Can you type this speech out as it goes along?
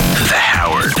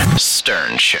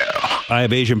Show. I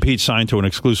have Asian Pete signed to an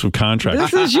exclusive contract.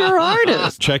 This is your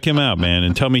artist. Check him out, man,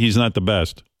 and tell me he's not the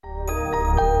best.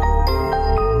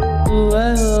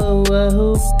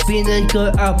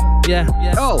 Yeah.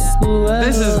 Oh,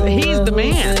 he's the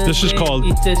man. This is called.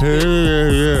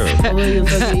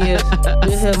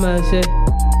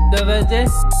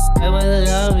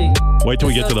 Wait till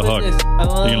we get to the hook. You're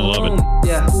gonna love it.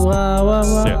 Yeah.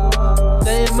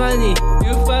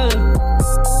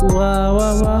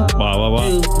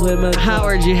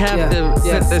 Howard, you have to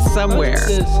put this somewhere.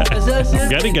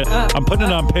 I'm putting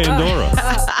it on Pandora.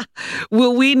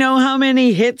 Will we know how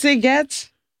many hits it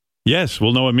gets? Yes,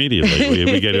 we'll know immediately.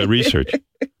 We get a research.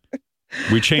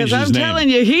 We changed his name. I'm telling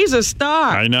you, he's a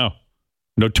star. I know.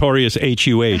 Notorious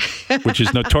H-U-H, which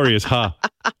is Notorious Ha.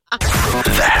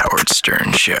 The Howard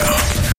Stern Show.